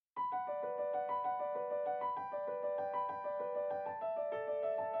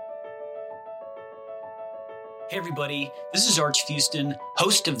Hey everybody, this is Arch Fuston,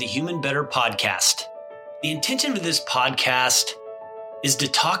 host of the Human Better podcast. The intention of this podcast is to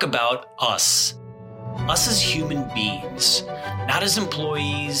talk about us as human beings, not as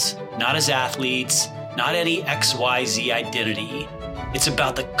employees, not as athletes, not any XYZ identity. It's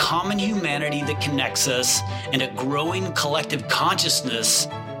about the common humanity that connects us and a growing collective consciousness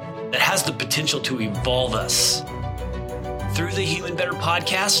that has the potential to evolve us. Through the Human Better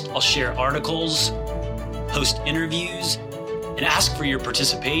podcast, I'll share articles, host interviews, and ask for your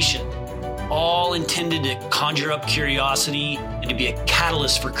participation, all intended to conjure up curiosity and to be a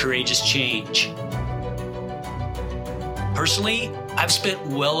catalyst for courageous change. Personally, I've spent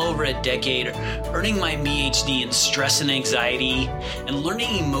well over a decade earning my PhD in stress and anxiety and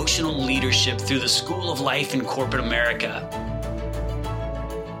learning emotional leadership through the School of Life in corporate America.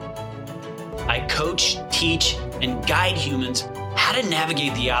 I coach, teach, and guide humans how to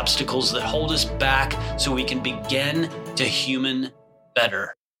navigate the obstacles that hold us back so we can begin to human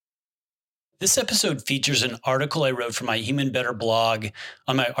better. This episode features an article I wrote for my Human Better blog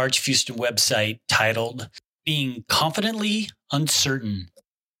on my Arch Fuston website titled, Being Confidently Uncertain.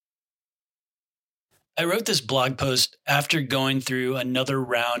 I wrote this blog post after going through another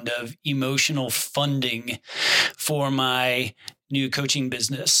round of emotional funding for my new coaching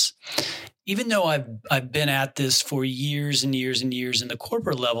business. Even though I've been at this for years and years and years in the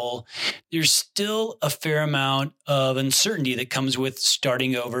corporate level, there's still a fair amount of uncertainty that comes with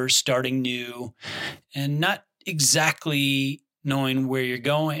starting over, starting new, and not exactly knowing where you're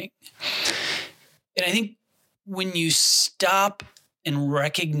going. And I think when you stop and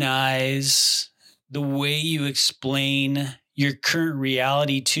recognize the way you explain your current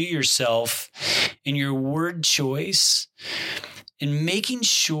reality to yourself and your word choice, and making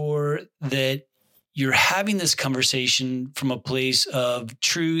sure that you're having this conversation from a place of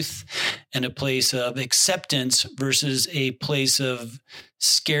truth and a place of acceptance versus a place of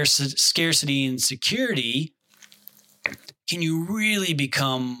scarcity and security, can you really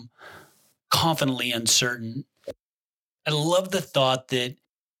become confidently uncertain? I love the thought that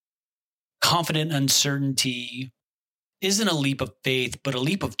confident uncertainty isn't a leap of faith, but a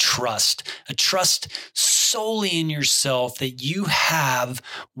leap of trust, a trust solely in yourself that you have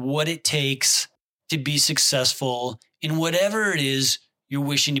what it takes to be successful in whatever it is you're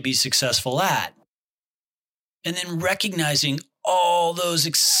wishing to be successful at. And then recognizing all those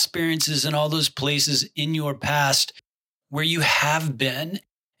experiences and all those places in your past where you have been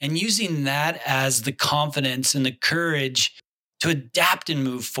and using that as the confidence and the courage to adapt and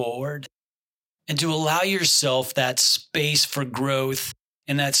move forward. And to allow yourself that space for growth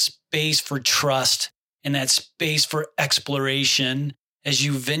and that space for trust and that space for exploration as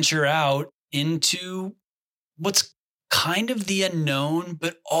you venture out into what's kind of the unknown,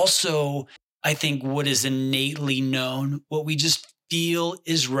 but also, I think, what is innately known, what we just feel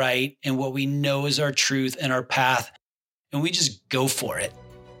is right and what we know is our truth and our path. And we just go for it.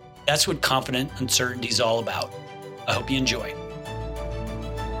 That's what confident uncertainty is all about. I hope you enjoy.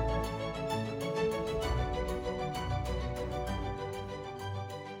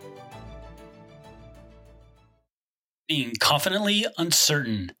 Being confidently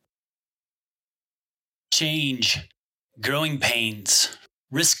uncertain. Change, growing pains,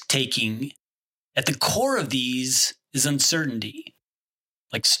 risk-taking. At the core of these is uncertainty,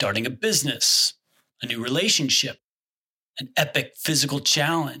 like starting a business, a new relationship, an epic physical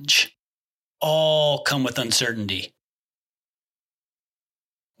challenge. All come with uncertainty.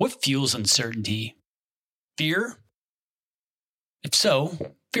 What fuels uncertainty? Fear? If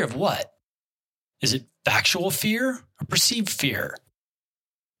so, fear of what? Is it factual fear or perceived fear?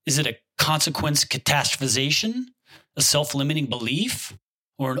 Is it a consequence catastrophization, a self-limiting belief,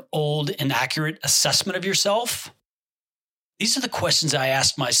 or an old inaccurate assessment of yourself? These are the questions I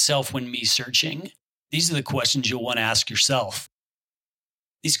asked myself when me searching. These are the questions you'll want to ask yourself.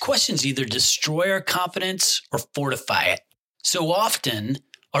 These questions either destroy our confidence or fortify it. So often,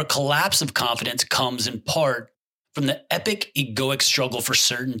 our collapse of confidence comes in part from the epic egoic struggle for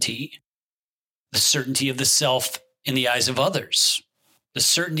certainty. The certainty of the self in the eyes of others, the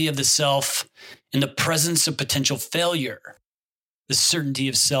certainty of the self in the presence of potential failure, the certainty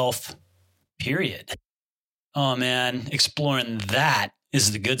of self, period. Oh man, exploring that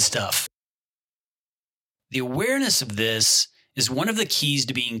is the good stuff. The awareness of this is one of the keys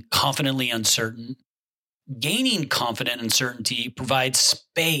to being confidently uncertain. Gaining confident uncertainty provides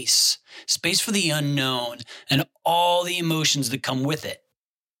space for the unknown and all the emotions that come with it.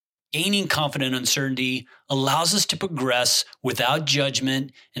 Gaining confident uncertainty allows us to progress without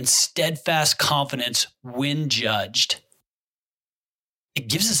judgment and steadfast confidence when judged. It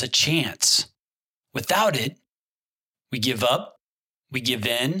gives us a chance. Without it, We give up, we give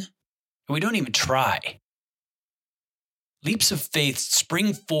in, and we don't even try. Leaps of faith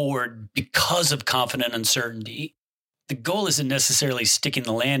spring forward because of confident uncertainty. The goal isn't necessarily sticking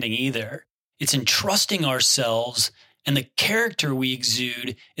the landing either. It's entrusting ourselves and the character we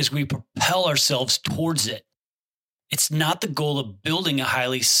exude as we propel ourselves towards it. It's not the goal of building a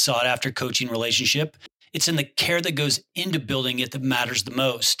highly sought after coaching relationship. It's in the care that goes into building it that matters the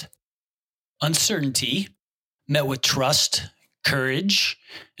most. Uncertainty, met with trust, courage,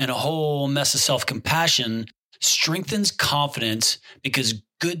 and a whole mess of self-compassion, strengthens confidence because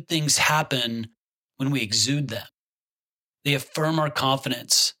good things happen when we exude them. They affirm our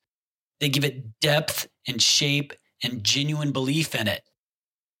confidence. They give it depth and shape and genuine belief in it.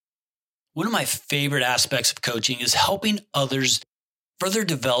 One of my favorite aspects of coaching is helping others further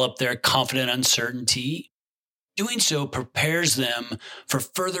develop their confident uncertainty. Doing so prepares them for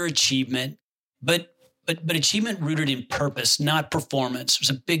further achievement, but achievement rooted in purpose, not performance. There's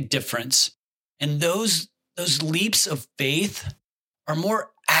a big difference. And those leaps of faith are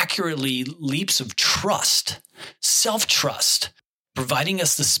more accurately leaps of trust, self-trust, providing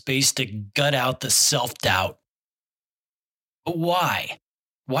us the space to gut out the self-doubt. But why?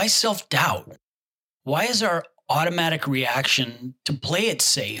 Why self-doubt? Why is our automatic reaction to play it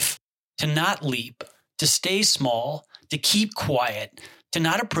safe, to not leap, to stay small, to keep quiet, to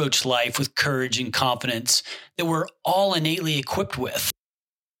not approach life with courage and confidence that we're all innately equipped with?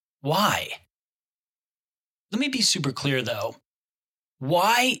 Why? Let me be super clear though.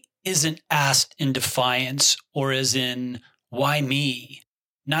 Why isn't asked in defiance or as in, why me?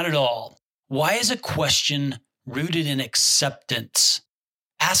 Not at all. Why is a question rooted in acceptance?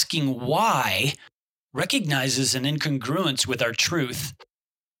 Asking why recognizes an incongruence with our truth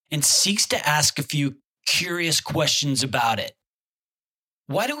and seeks to ask a few curious questions about it.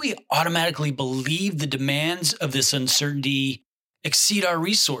 Why do we automatically believe the demands of this uncertainty exceed our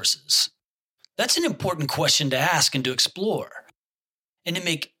resources? That's an important question to ask and to explore. And to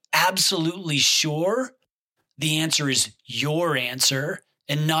make absolutely sure the answer is your answer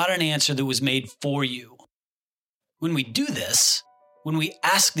and not an answer that was made for you. When we do this, when we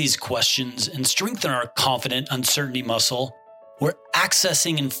ask these questions and strengthen our confident uncertainty muscle, we're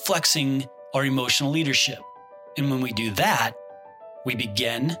accessing and flexing our emotional leadership. And when we do that, we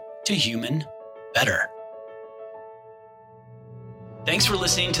begin to human better. Thanks for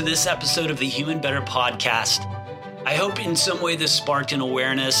listening to this episode of the Human Better podcast. I hope in some way this sparked an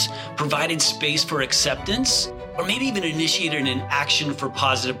awareness, provided space for acceptance, or maybe even initiated an action for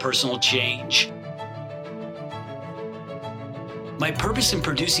positive personal change. My purpose in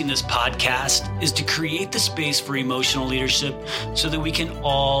producing this podcast is to create the space for emotional leadership so that we can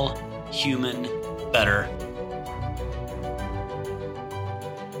all human better.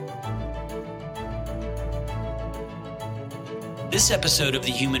 This episode of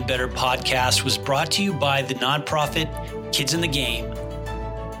the Human Better podcast was brought to you by the nonprofit Kids in the Game.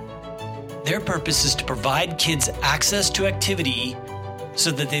 Their purpose is to provide kids access to activity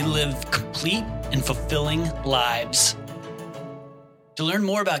so that they live complete and fulfilling lives. To learn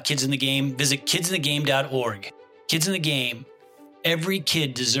more about Kids in the Game, visit kidsinthegame.org. Kids in the Game. Every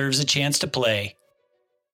kid deserves a chance to play.